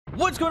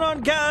What's going on,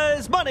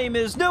 guys? My name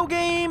is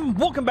Nogame.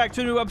 Welcome back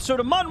to a new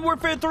episode of Modern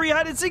Warfare 3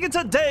 Hide and Seek. And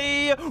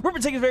today, we're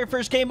taking the very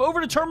first game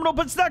over to Terminal,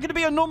 but it's not going to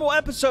be a normal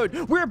episode.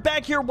 We're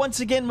back here once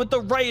again with the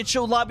Riot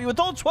Show lobby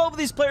with all 12 of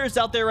these players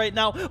out there right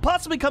now,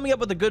 possibly coming up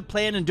with a good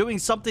plan and doing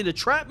something to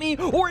trap me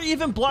or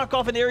even block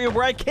off an area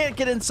where I can't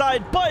get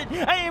inside. But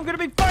I am going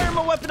to be firing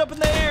my weapon up in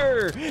the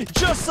air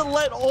just to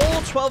let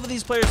all 12 of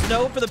these players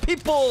know, for the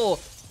people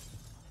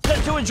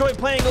that do enjoy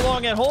playing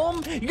along at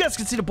home, you guys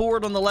can see the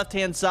board on the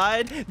left-hand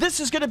side. This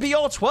is going to be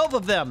all 12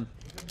 of them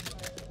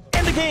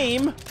in the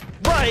game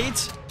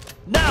right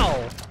now.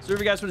 So if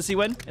you guys want to see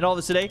win and all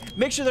this today,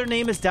 make sure their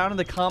name is down in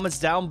the comments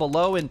down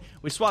below, and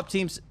we swap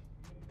teams.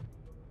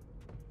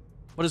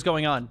 What is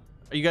going on?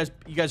 Are you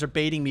guys are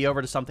baiting me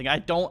over to something. I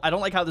don't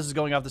like how this is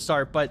going off the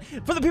start, but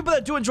for the people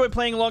that do enjoy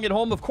playing along at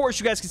home, of course,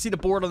 you guys can see the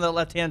board on the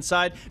left-hand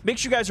side. Make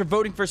sure you guys are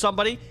voting for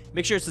somebody.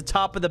 Make sure it's the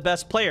top of the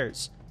best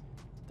players.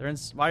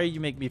 Why are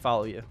you making me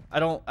follow you? I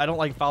don't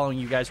like following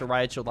you guys for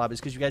Riot Shield lobbies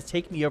because you guys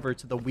take me over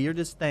to the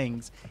weirdest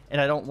things, and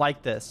I don't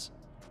like this.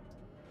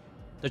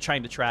 They're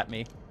trying to trap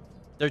me.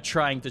 They're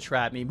trying to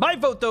trap me. My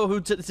vote, though,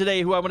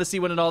 today, who I want to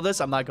see winning all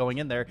this, I'm not going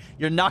in there.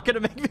 You're not going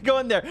to make me go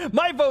in there.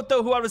 My vote,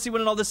 though, who I want to see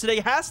winning all this today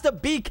has to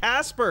be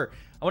Casper.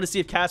 I want to see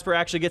if Casper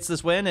actually gets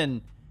this win,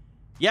 and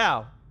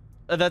yeah,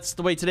 that's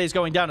the way today's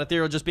going down.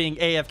 Ethereal just being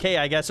AFK,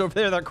 I guess, over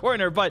there in that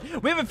corner.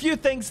 But we have a few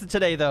things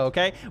today, though,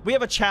 okay? We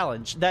have a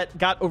challenge that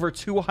got over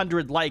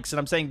 200 likes, and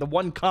I'm saying the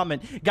one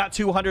comment got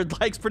 200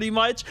 likes pretty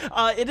much.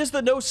 It is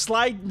the no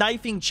slide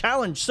knifing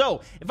challenge.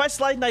 So if I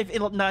slide knife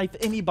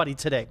anybody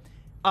today,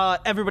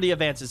 everybody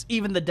advances,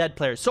 even the dead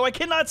players. So I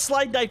cannot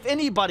slide knife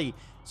anybody.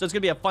 So it's going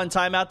to be a fun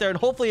time out there, and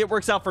hopefully it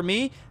works out for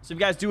me. So if you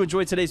guys do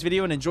enjoy today's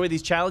video and enjoy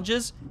these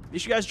challenges,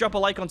 make sure you guys drop a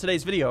like on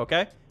today's video,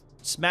 okay?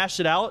 Smash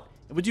it out.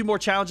 We do more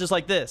challenges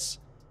like this.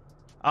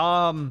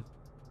 I'm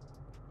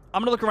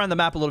gonna look around the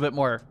map a little bit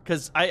more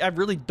because I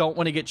really don't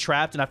want to get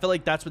trapped, and I feel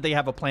like that's what they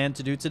have a plan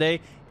to do today,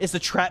 is to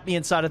trap me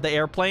inside of the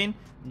airplane.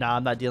 Nah,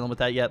 I'm not dealing with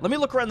that yet. Let me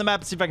look around the map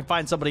and see if I can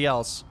find somebody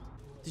else.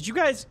 Did you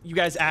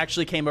guys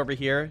actually came over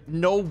here?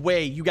 No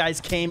way you guys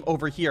came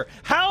over here.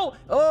 How?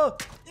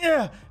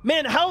 Yeah,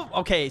 man, how?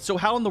 Okay, so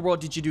how in the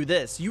world did you do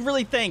this? You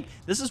really think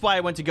this is why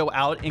I went to go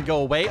out and go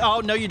away? Oh,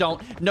 no, you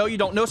don't. No, you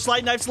don't. No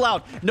slide knives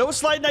allowed. No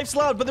slide knives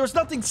allowed, but there was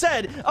nothing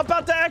said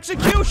about the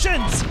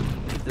executions.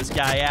 Get this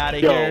guy out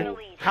of here.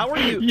 How are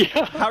you?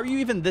 Yeah. How are you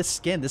even this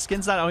skin? The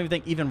skin's not, I don't even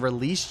think, even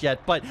released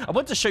yet, but I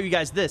want to show you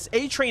guys this.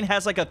 A-Train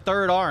has like a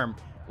third arm.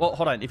 Well,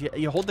 hold on. If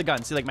you hold the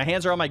gun, see, like, my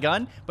hands are on my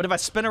gun, but if I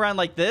spin around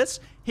like this,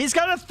 he's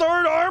got a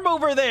third arm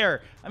over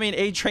there. I mean,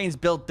 A-Train's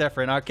built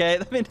different, okay?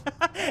 I mean,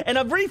 and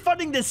I'm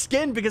refunding this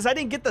skin because I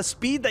didn't get the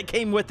speed that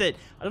came with it.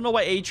 I don't know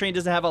why A-Train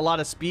doesn't have a lot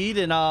of speed,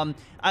 and,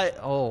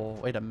 oh,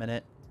 wait a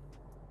minute.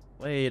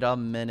 Wait a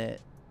minute.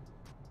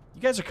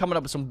 You guys are coming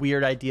up with some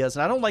weird ideas,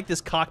 and I don't like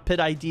this cockpit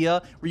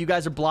idea where you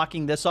guys are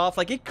blocking this off.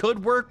 Like, it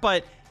could work,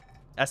 but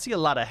I see a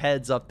lot of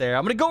heads up there.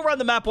 I'm going to go around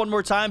the map one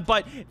more time,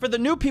 but for the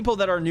new people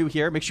that are new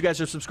here, make sure you guys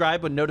are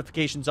subscribed with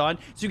notifications on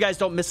so you guys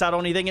don't miss out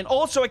on anything. And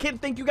also, I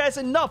can't thank you guys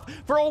enough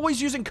for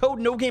always using code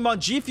Nogame on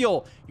G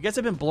Fuel. You guys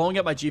have been blowing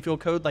up my G Fuel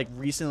code like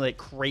recently, like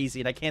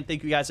crazy, and I can't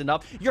thank you guys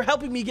enough. You're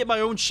helping me get my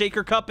own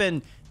shaker cup,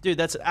 and dude,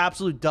 that's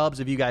absolute dubs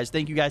of you guys.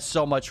 Thank you guys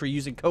so much for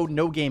using code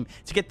Nogame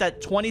to get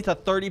that 20 to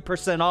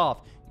 30%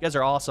 off. You guys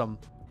are awesome.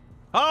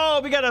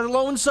 Oh, we got a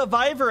lone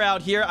survivor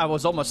out here. I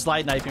was almost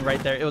slide knifing right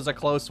there. It was a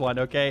close one,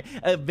 okay?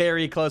 A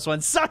very close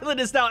one. Silent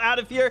is now out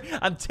of here.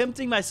 I'm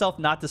tempting myself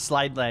not to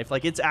slide knife.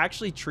 Like, it's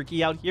actually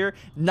tricky out here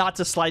not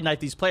to slide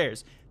knife these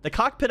players. The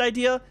cockpit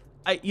idea,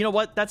 you know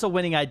what? That's a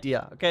winning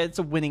idea, okay? It's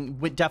a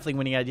definitely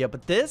winning idea.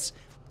 But this,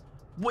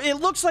 it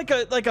looks like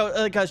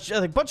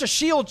a bunch of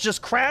shields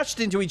just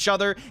crashed into each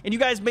other, and you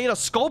guys made a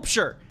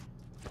sculpture.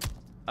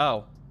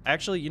 Oh,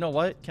 actually, you know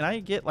what? Can I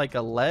get like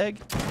a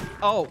leg?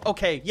 Oh,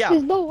 okay, yeah.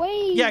 There's no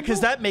way. Yeah,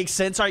 because that makes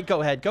sense. All right,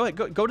 go ahead. Go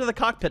to the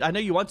cockpit. I know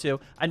you want to.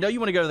 I know you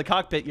want to go to the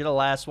cockpit. You're the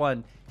last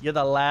one. You're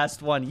the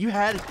last one. You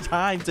had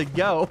time to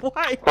go.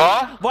 Why?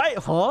 Huh? Why?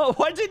 Huh?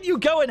 Why didn't you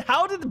go? And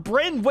how did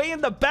Bryn way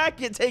in the back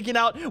get taken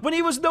out when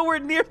he was nowhere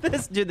near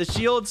this? Dude, the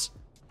shields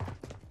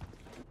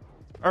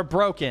are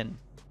broken.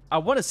 I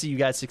want to see you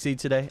guys succeed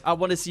today. I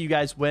want to see you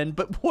guys win,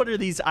 but what are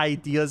these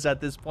ideas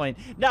at this point?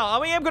 Now,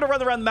 I mean, I'm going to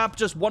run around the map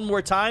just one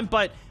more time,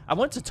 but I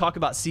want to talk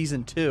about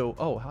Season 2.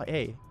 Oh,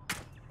 hey.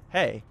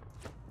 Hey.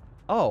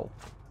 Oh.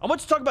 I want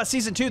to talk about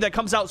Season 2 that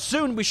comes out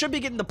soon. We should be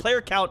getting the player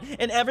count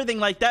and everything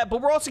like that,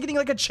 but we're also getting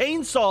like a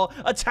chainsaw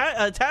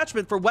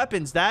attachment for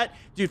weapons. That,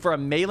 dude, for a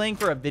mailing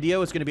for a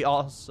video is going to be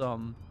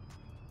awesome.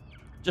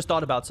 Just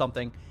thought about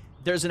something.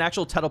 There's an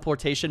actual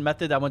teleportation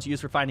method I want to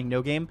use for finding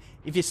Nogame.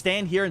 If you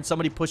stand here and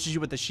somebody pushes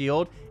you with the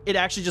shield, it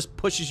actually just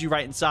pushes you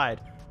right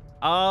inside.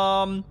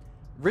 Rizu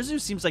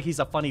seems like he's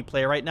a funny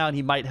player right now, and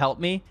he might help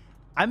me.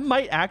 I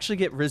might actually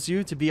get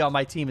Rizu to be on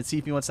my team and see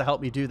if he wants to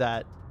help me do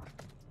that.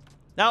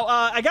 Now,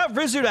 I got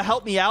Rizu to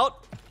help me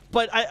out,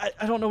 but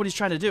I don't know what he's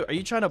trying to do. Are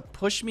you trying to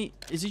push me?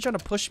 Is he trying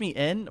to push me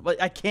in?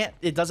 But I can't.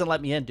 It doesn't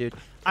let me in, dude.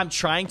 I'm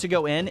trying to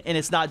go in, and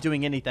it's not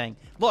doing anything.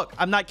 Look,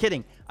 I'm not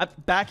kidding. I'm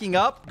backing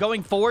up,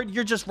 going forward.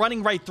 You're just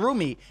running right through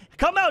me.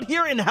 Come out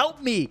here and help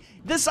me.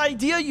 This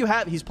idea you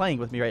have, he's playing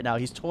with me right now.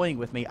 He's toying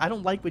with me. I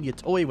don't like when you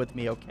toy with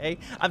me, okay?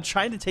 I'm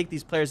trying to take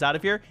these players out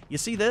of here. You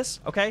see this,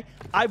 okay?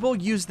 I will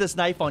use this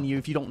knife on you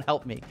if you don't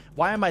help me.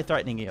 Why am I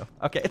threatening you?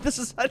 Okay, this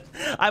is,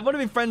 I want to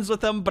be friends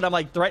with him, but I'm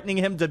like threatening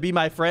him to be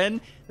my friend.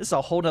 This is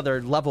a whole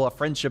other level of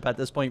friendship at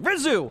this point.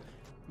 Rizu,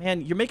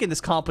 man, you're making this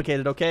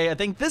complicated, okay? I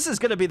think this is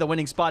going to be the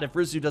winning spot if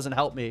Rizu doesn't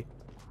help me.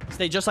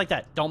 Stay just like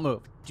that. Don't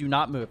move. Do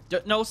not move.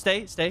 No,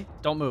 stay.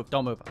 Don't move.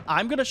 Don't move.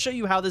 I'm going to show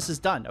you how this is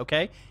done,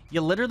 okay?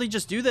 You literally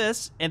just do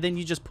this, and then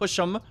you just push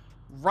them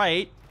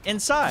right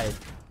inside.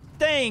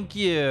 Thank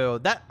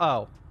you.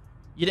 Oh,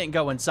 you didn't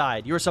go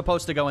inside. You were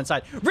supposed to go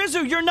inside.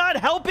 Rizu, you're not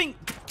helping.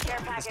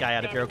 Get this guy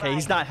out of here, okay?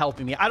 He's not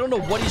helping me. I don't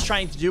know what he's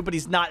trying to do, but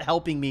he's not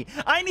helping me.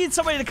 I need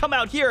somebody to come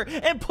out here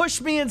and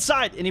push me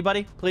inside.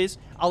 Anybody, please?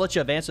 I'll let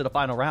you advance to the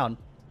final round.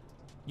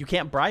 You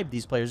can't bribe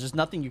these players. There's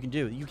nothing you can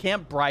do. You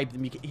can't bribe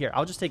them. Here,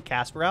 I'll just take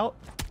Casper out.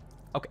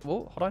 Okay,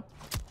 whoa, hold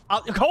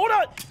on. Hold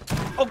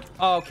on.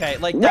 Okay,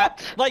 like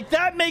that. Like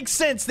that makes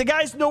sense. The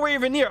guy's nowhere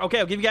even near. Okay,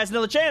 I'll give you guys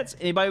another chance.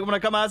 Anybody want to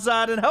come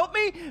outside and help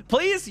me?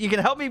 Please, you can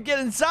help me get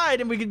inside,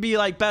 and we can be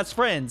like best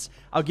friends.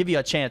 I'll give you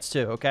a chance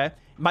too. Okay,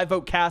 might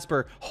vote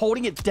Casper,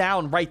 holding it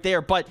down right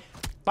there. But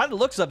by the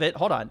looks of it,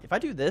 hold on. If I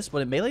do this,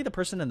 would it melee the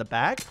person in the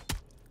back?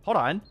 Hold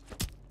on.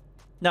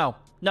 No,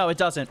 it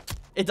doesn't.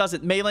 It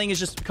doesn't. Meleeing is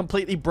just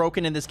completely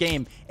broken in this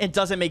game. It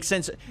doesn't make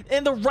sense.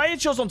 And the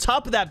riot shields on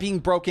top of that being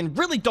broken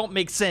really don't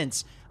make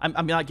sense.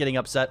 I'm not getting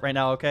upset right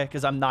now, okay?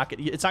 Because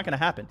it's not going to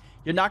happen.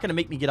 You're not going to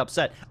make me get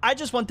upset. I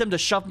just want them to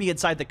shove me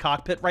inside the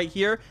cockpit right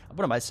here.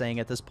 What am I saying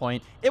at this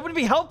point? It would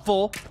be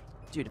helpful.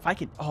 Dude, if I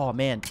could, oh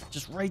man,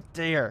 just right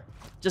there.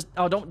 Just,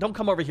 oh, don't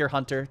come over here,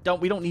 Hunter.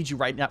 We don't need you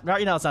right now.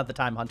 Right now, it's not the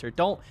time, Hunter.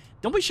 Don't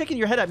be shaking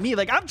your head at me.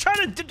 Like, I'm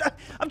trying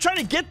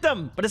to get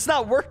them, but it's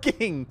not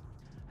working.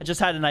 I just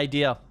had an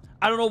idea.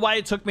 I don't know why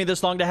it took me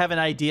this long to have an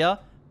idea,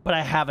 but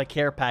I have a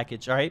care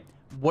package, all right?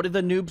 What do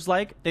the noobs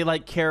like? They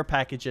like care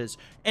packages.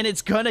 And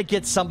it's gonna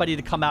get somebody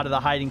to come out of the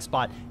hiding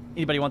spot.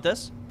 Anybody want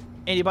this?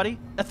 Anybody?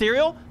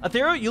 Ethereal?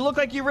 Ethereal, you look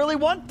like you really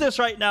want this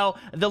right now.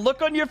 The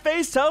look on your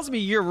face tells me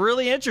you're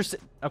really interested.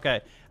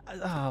 Okay.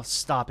 Oh,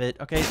 stop it.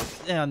 Okay.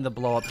 And the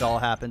blow-up doll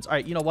happens. All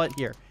right, you know what?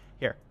 Here.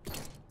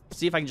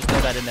 See if I can just throw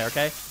that in there,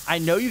 okay? I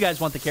know you guys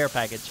want the care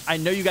package. I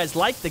know you guys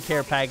like the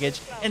care package,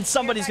 and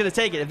somebody's gonna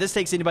take it. If this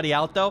takes anybody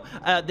out, though,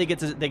 they get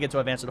to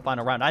advance to the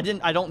final round.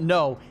 I don't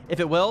know if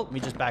it will. Let me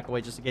just back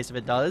away just in case if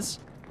it does.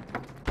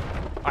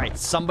 All right,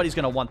 somebody's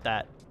gonna want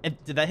that. And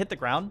did that hit the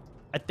ground?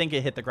 I think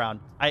it hit the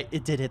ground.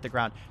 It did hit the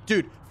ground.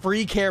 Dude,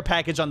 free care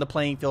package on the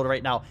playing field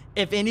right now.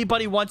 If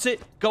anybody wants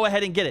it, go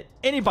ahead and get it.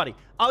 Anybody.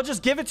 I'll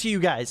just give it to you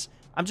guys.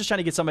 I'm just trying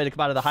to get somebody to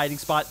come out of the hiding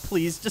spot.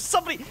 Please, just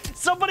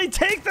somebody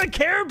take the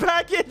care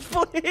package,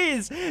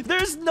 please.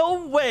 There's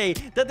no way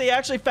that they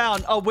actually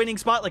found a winning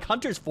spot. Like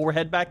Hunter's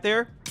forehead back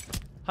there.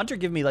 Hunter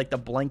give me like the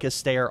blankest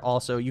stare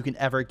also you can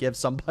ever give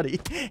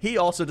somebody. He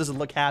also doesn't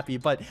look happy,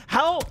 but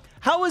how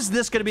is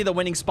this going to be the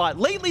winning spot?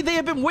 Lately, they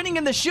have been winning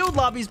in the shield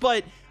lobbies,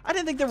 but I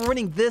didn't think they were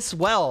winning this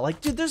well.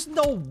 Like, dude, there's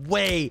no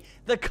way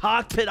the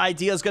cockpit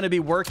idea is going to be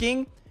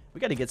working.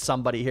 We got to get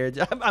somebody here.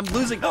 I'm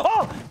losing.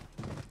 Oh!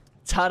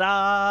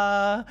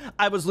 Ta-da!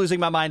 I was losing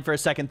my mind for a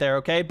second there,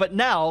 okay? But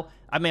now,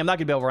 I mean, I'm not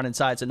going to be able to run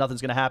inside, so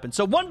nothing's going to happen.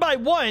 So one by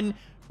one,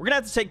 we're going to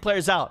have to take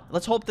players out.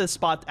 Let's hope this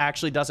spot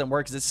actually doesn't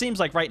work, because it seems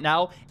like right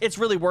now, it's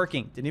really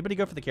working. Did anybody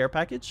go for the care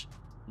package?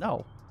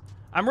 No.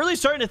 I'm really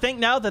starting to think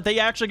now that they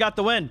actually got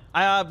the win.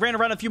 I ran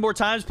around a few more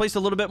times, placed a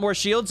little bit more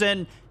shields,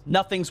 and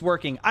nothing's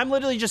working. I'm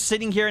literally just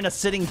sitting here in a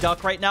sitting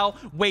duck right now,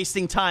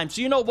 wasting time.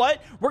 So you know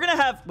what? We're going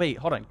to have... Wait,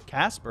 hold on.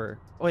 Casper.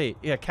 Wait,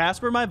 yeah,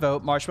 Casper, my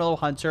vote, Marshmallow,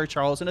 Hunter,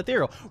 Charles, and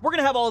Ethereal. We're going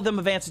to have all of them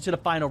advancing to the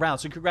final round.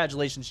 So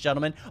congratulations,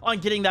 gentlemen, on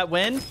getting that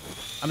win.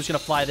 I'm just going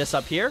to fly this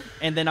up here,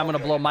 and then I'm going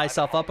to blow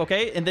myself up,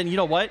 okay? And then you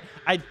know what?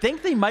 I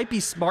think they might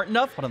be smart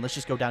enough. Hold on, let's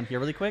just go down here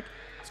really quick.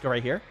 Let's go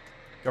right here.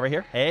 Go right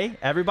here. Hey,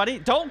 everybody,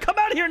 don't come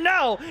out here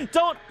now.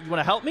 Don't. You want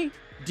to help me?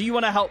 Do you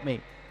want to help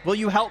me? Will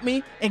you help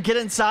me and get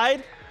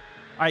inside?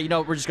 All right, you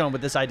know, we're just going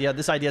with this idea.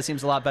 This idea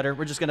seems a lot better.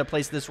 We're just going to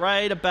place this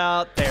right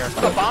about there.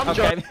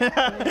 Okay.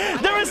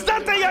 There was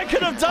nothing I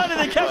could have done, and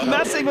they kept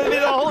messing with me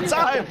the whole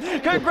time.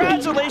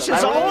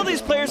 Congratulations to all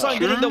these players on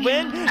getting the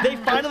win. They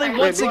finally,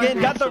 once again,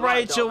 got the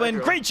riot shield win.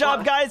 Great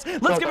job, guys.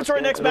 Let's get to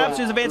our next map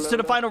to advance to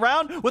the final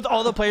round with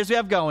all the players we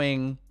have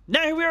going.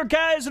 Now here we are,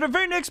 guys, in our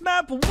very next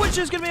map, which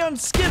is going to be on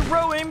Skid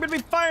Row. I'm going to be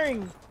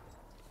firing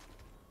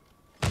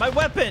my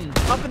weapon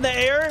up in the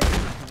air.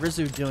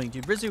 Rizu doing,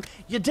 dude? Rizu,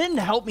 you didn't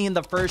help me in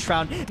the first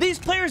round. These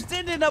players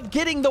did end up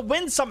getting the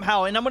win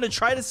somehow, and I'm going to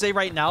try to say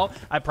right now,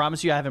 I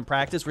promise you I haven't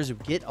practiced.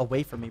 Rizu, get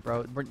away from me,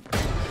 bro.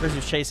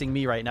 Rizu's chasing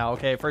me right now,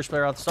 okay? First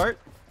player at the start.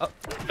 Oh,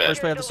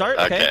 first player at the start,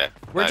 okay.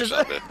 We're just...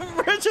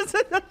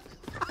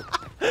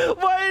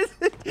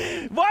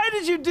 Why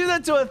did you do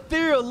that to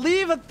Ethereal?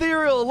 Leave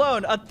Ethereal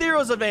alone.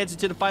 Ethereal's advancing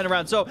to the final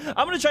round. So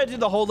I'm going to try to do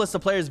the whole list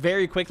of players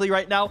very quickly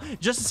right now,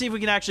 just to see if we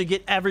can actually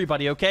get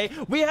everybody, okay?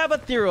 We have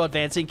Ethereal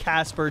advancing,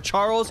 Casper,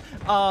 Charles,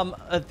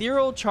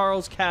 Ethereal,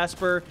 Charles,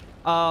 Casper,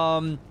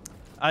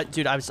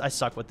 Dude, I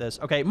suck with this.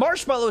 Okay,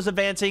 Marshmallow is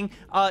advancing.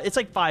 It's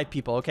like 5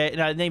 people, okay?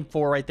 And I named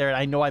 4 right there.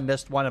 I know I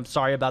missed one. I'm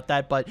sorry about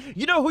that, but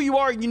you know who you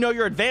are. You know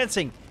you're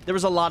advancing. There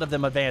was a lot of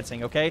them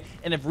advancing, okay?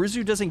 And if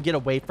Rizu doesn't get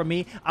away from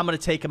me, I'm going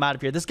to take him out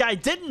of here. This guy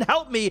didn't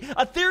help me.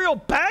 Ethereal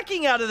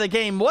backing out of the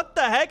game. What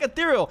the heck?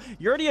 Ethereal,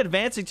 you're already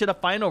advancing to the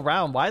final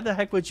round. Why the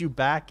heck would you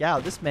back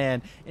out? This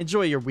man,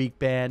 enjoy your week,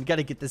 man. Got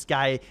to get this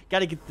guy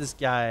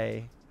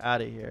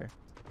out of here.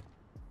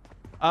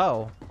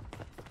 Oh.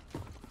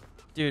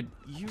 Dude,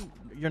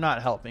 you're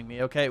not helping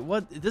me, okay?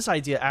 What? This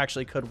idea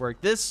actually could work.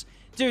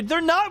 Dude,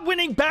 they're not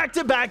winning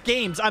back-to-back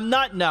games. I'm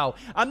not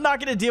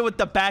going to deal with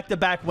the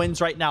back-to-back wins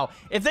right now.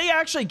 If they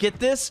actually get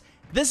this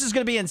is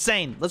going to be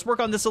insane. Let's work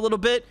on this a little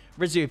bit.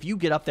 Rizu, if you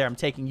get up there, I'm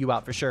taking you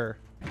out for sure.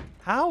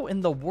 How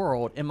in the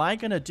world am I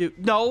going to do...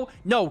 No,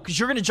 because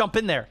you're going to jump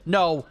in there.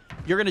 No,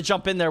 you're going to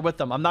jump in there with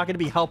them. I'm not going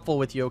to be helpful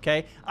with you,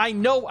 okay? I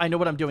know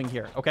what I'm doing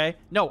here, okay?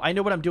 No, I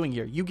know what I'm doing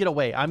here. You get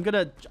away. I'm going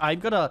to...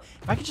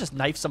 If I could just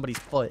knife somebody's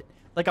foot.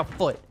 Like a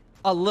foot.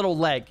 A little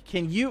leg.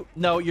 Can you...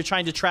 No, you're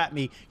trying to trap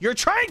me. You're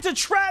trying to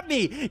trap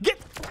me!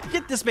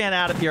 Get this man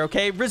out of here,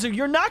 okay? Rizu,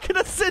 you're not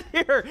gonna sit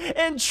here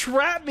and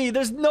trap me.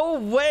 There's no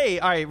way.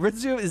 All right,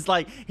 Rizu is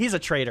like... He's a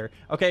traitor.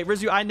 Okay,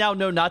 Rizu, I now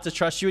know not to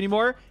trust you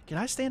anymore. Can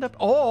I stand up?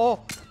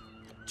 Oh!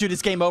 Dude,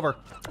 it's game over.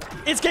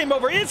 It's game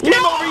over. It's game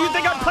over. You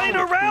think I'm playing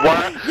around?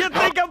 What? You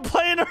think I'm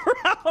playing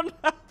around?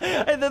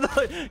 And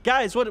then,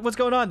 guys, what's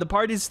going on? The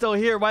party's still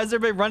here. Why is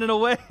everybody running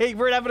away?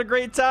 We're having a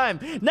great time.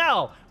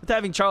 Now, with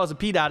having Charles and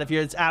Pete out of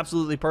here, it's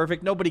absolutely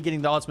perfect. Nobody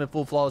getting the ultimate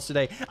full flawless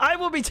today. I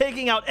will be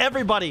taking out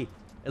everybody.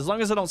 As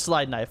long as I don't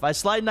slide knife. If I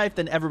slide knife,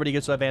 then everybody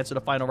gets to advance to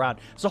the final round.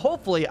 So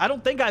hopefully, I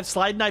don't think I've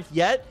slide knifed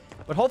yet,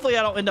 but hopefully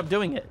I don't end up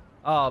doing it.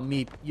 Oh,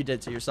 Meep, you did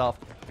it to yourself.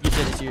 You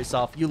did it to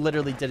yourself. You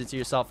literally did it to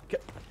yourself.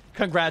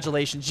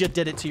 Congratulations, you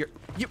did it to your...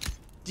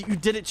 You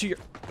did it to your...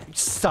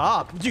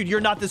 Stop. Dude, you're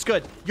not this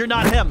good. You're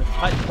not him.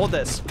 Hold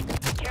this.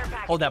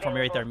 Hold that for me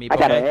right there, Meep. I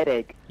got a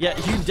headache. Yeah,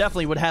 you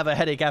definitely would have a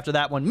headache after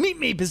that one.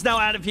 Meep is now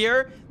out of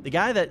here. The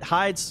guy that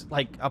hides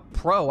like a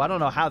pro. I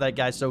don't know how that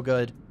guy's so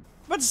good.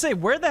 I'm about to say,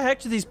 where the heck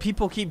do these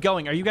people keep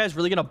going? Are you guys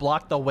really going to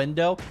block the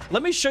window?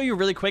 Let me show you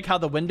really quick how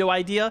the window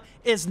idea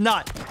is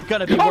not going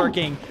to be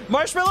working.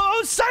 Marshmallow,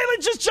 oh,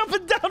 Silent just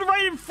jumping down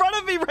right in front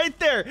of me right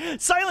there.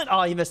 Silent,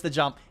 oh, he missed the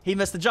jump. He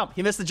missed the jump.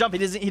 He missed the jump.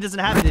 He doesn't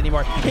have it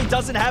anymore. He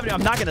doesn't have it.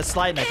 I'm not going to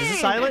slide knife. Is it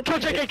Silent? Kill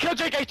JK, kill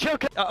JK, kill.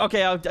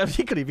 Okay,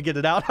 he couldn't even get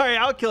it out. All right,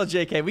 I'll kill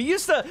JK.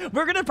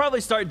 We're going to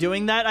probably start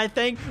doing that, I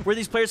think, where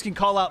these players can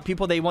call out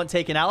people they want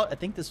taken out. I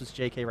think this was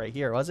JK right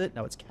here, was it?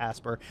 No, it's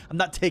Casper. I'm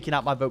not taking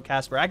out my vote,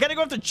 Casper. I got to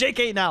go after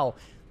JK now.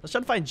 Let's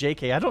try to find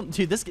JK. I don't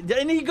do this.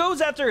 And he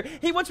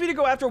wants me to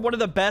go after one of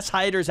the best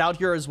hiders out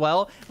here as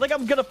well. Like,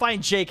 I'm going to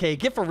find JK.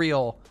 Get for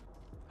real.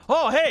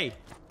 Oh, hey.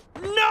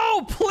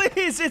 No,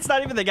 please. It's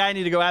not even the guy I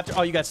need to go after.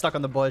 Oh, you got stuck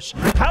on the bush.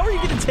 How are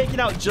you getting taken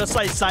out just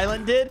like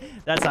Silent did?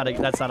 That's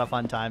not a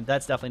fun time.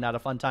 That's definitely not a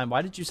fun time.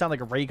 Why did you sound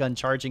like a ray gun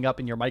charging up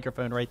in your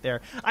microphone right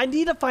there? I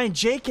need to find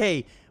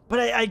JK, but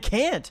I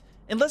can't.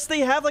 Unless they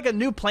have like a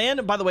new plan.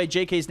 And by the way,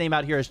 JK's name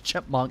out here is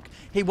Chipmunk.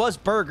 He was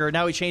Burger.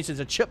 Now he changed it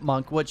to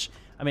Chipmunk, which,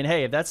 I mean,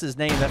 hey, if that's his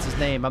name, that's his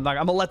name. I'm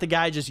gonna let the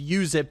guy just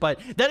use it, but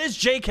that is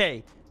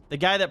JK, the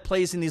guy that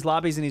plays in these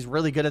lobbies and he's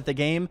really good at the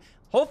game.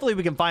 Hopefully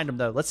we can find him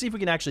though. Let's see if we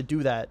can actually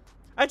do that.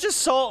 I just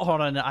saw, hold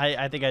on,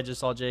 I think I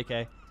just saw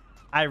JK.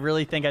 I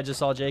really think I just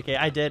saw JK.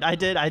 I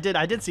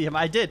did see him.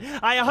 I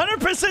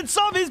 100%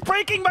 saw him. He's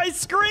breaking my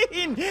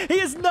screen. He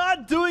is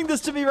not doing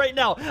this to me right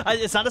now.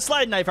 It's not a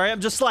slide knife, all right?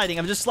 I'm just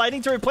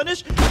sliding to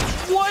replenish.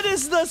 What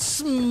is the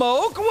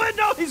smoke? What?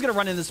 No, he's gonna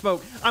run in the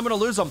smoke. I'm gonna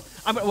lose him.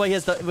 Well, he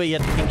had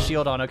the pink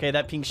shield on, okay?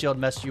 That pink shield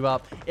messed you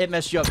up. It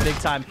messed you up big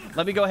time.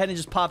 Let me go ahead and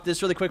just pop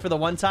this really quick for the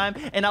one time,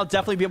 and I'll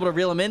definitely be able to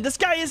reel him in. This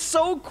guy is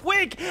so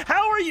quick.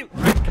 How are you?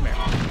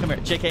 Come here,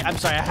 JK. I'm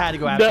sorry, I had to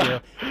go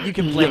after you. You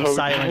can blame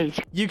Silent.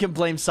 You can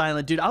blame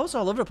Silent, dude. I was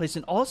all over the place,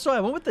 and also I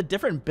went with a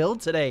different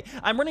build today.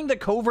 I'm running the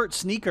covert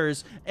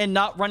sneakers and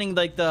not running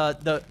like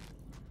the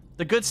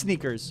good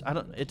sneakers. I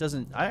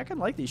kind of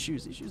like these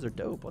shoes. These shoes are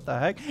dope. What the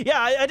heck?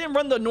 Yeah, I didn't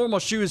run the normal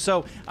shoes,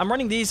 so I'm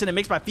running these, and it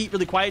makes my feet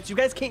really quiet, so you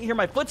guys can't hear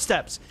my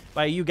footsteps.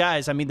 By you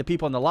guys, I mean the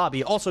people in the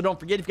lobby. Also, don't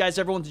forget, if you guys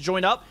ever want to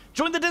join up,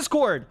 join the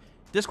Discord.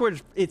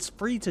 Discord, it's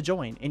free to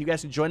join, and you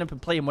guys can join up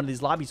and play in one of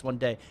these lobbies one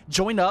day.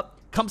 Join up.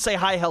 Come say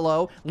hi,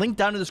 hello. Link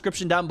down in the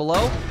description down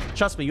below.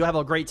 Trust me, you'll have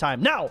a great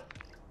time. Now,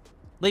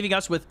 leaving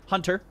us with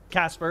Hunter,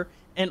 Casper,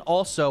 and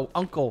also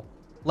Uncle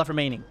left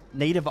remaining.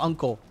 Native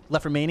Uncle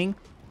left remaining.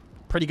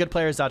 Pretty good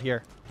players out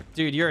here.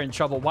 Dude, you're in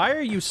trouble. Why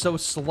are you so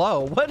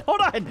slow? What?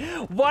 Hold on.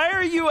 Why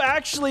are you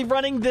actually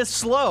running this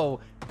slow?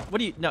 What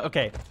do you... No,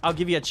 okay. I'll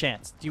give you a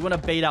chance. Do you want to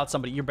bait out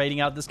somebody? You're baiting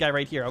out this guy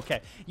right here.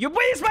 Okay. You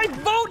waste my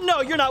vote.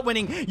 No, you're not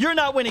winning. You're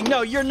not winning.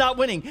 No, you're not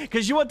winning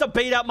because you want to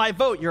bait out my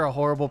vote. You're a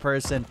horrible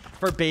person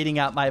for baiting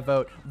out my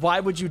vote. Why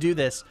would you do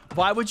this?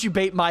 Why would you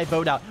bait my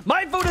vote out?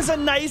 My vote is a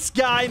nice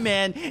guy,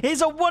 man.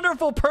 He's a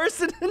wonderful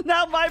person. And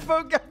now my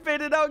vote got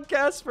baited out,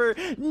 Casper.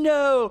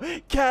 No,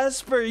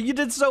 Casper, you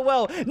did so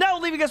well. Now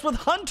leaving us with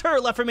Hunter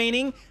left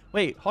remaining.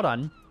 Wait, hold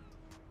on.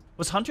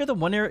 Was Hunter the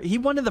winner? He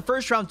won in the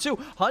first round too.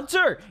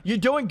 Hunter, you're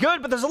doing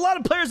good, but there's a lot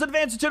of players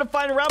advancing to the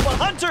final round. But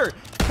Hunter,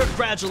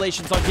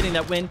 congratulations on getting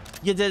that win.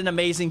 You did an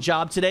amazing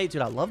job today.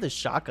 Dude, I love this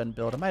shotgun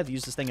build. I might have to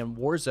use this thing in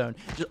Warzone.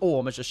 Oh,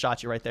 almost just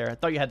shot you right there. I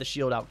thought you had the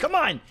shield out. Come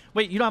on.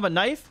 Wait, you don't have a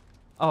knife?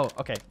 Oh,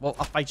 okay. Well,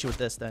 I'll fight you with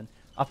this then.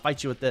 I'll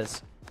fight you with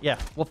this. Yeah,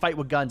 we'll fight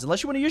with guns.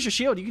 Unless you want to use your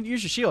shield, you can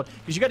use your shield.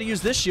 Because you got to use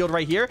this shield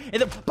right here.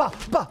 And then, bah,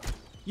 bah.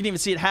 You didn't even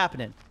see it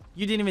happening.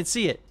 You didn't even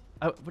see it.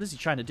 What is he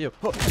trying to do?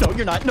 Oh, no,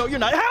 you're not. No, you're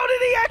not. How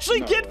did he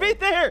actually get me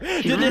there?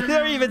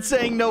 They're even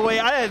saying no way.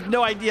 I had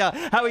no idea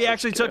how he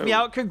actually took me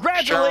out.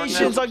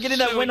 Congratulations on getting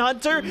that win,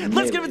 Hunter.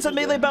 Let's get into a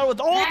melee battle with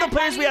all the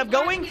players we have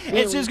going. And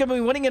who's going to be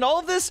winning in all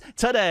of this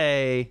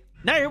today.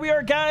 Now here we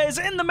are, guys,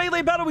 in the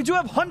melee battle. We do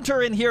have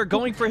Hunter in here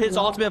going for his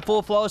ultimate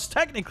full flawless.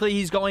 Technically,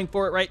 he's going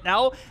for it right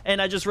now,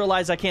 and I just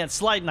realized I can't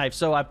slide knife,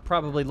 so I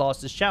probably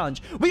lost this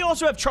challenge. We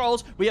also have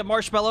Charles, we have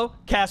Marshmallow,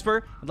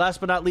 Casper, and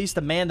last but not least,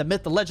 the man, the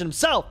myth, the legend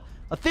himself,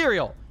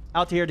 Ethereal,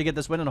 out here to get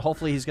this win, and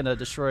hopefully he's going to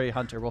destroy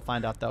Hunter. We'll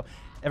find out, though.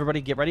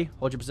 Everybody get ready.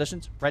 Hold your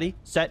positions. Ready,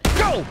 set,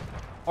 go!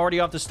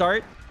 Already off the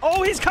start.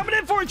 Oh, he's coming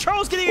in for it.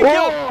 Charles getting a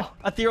kill.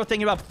 Ethereal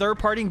thinking about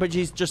third-partying, but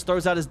he just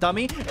throws out his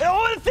dummy.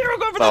 Oh, Ethereal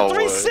going for the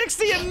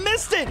 360 and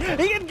missed it.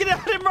 He can get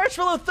out in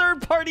Marshmallow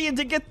third-party and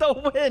to get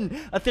the win.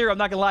 Ethereal, I'm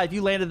not going to lie. If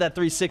you landed that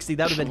 360,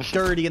 that would have been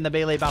dirty in the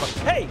melee battle.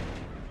 Hey,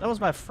 that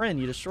was my friend.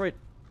 You destroyed.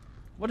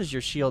 What is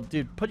your shield?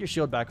 Dude, put your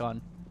shield back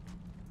on.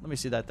 Let me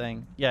see that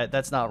thing. Yeah,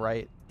 that's not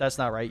right. That's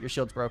not right. Your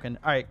shield's broken.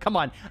 All right, come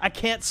on. I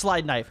can't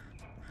slide knife.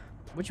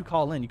 What'd you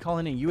call in? You call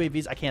in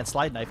UAVs? I can't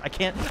slide knife.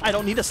 I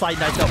don't need a slide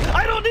knife, though.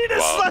 I don't need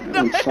a slide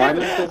knife.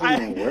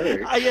 Doesn't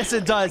work. Yes,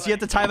 it does. You have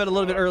to time it a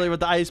little bit earlier with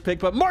the ice pick.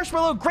 But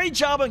Marshmallow, great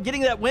job on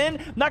getting that win.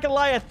 Not going to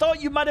lie, I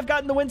thought you might have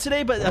gotten the win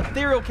today, but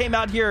Ethereal came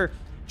out here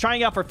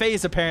trying out for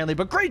FaZe, apparently.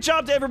 But great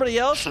job to everybody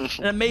else.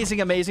 An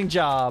amazing, amazing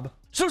job.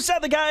 So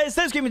sadly, guys,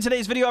 that's going to be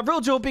today's video. I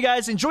really do hope you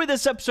guys enjoyed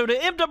this episode of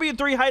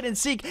MW3 Hide and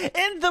Seek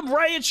in the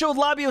Riot Shield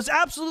lobby. It was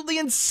absolutely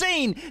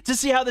insane to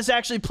see how this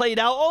actually played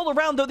out. All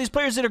around, though, these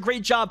players did a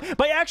great job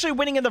by actually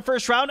winning in the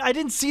first round. I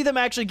didn't see them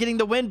actually getting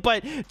the win,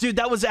 but, dude,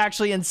 that was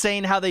actually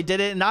insane how they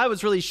did it, and I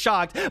was really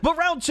shocked. But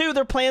round two,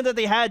 their plan that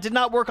they had did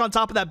not work on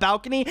top of that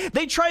balcony.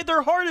 They tried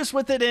their hardest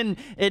with it, and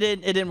it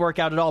didn't work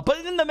out at all.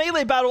 But in the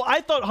melee battle,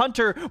 I thought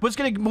Hunter was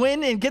going to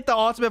win and get the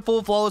ultimate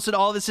full flawless and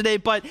all this today,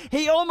 but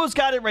he almost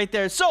got it right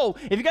there. So,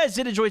 if you guys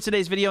did enjoy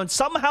today's video and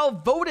somehow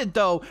voted,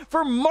 though,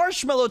 for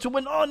Marshmallow to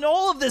win on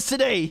all of this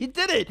today, he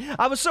did it.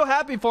 I was so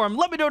happy for him.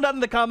 Let me know down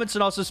in the comments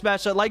and also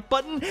smash that like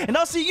button, and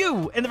I'll see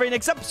you in the very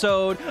next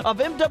episode of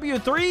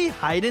MW3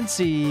 Hide and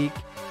Seek.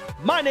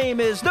 My name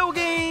is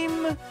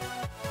Nogame.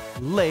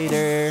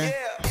 Later.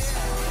 Yeah.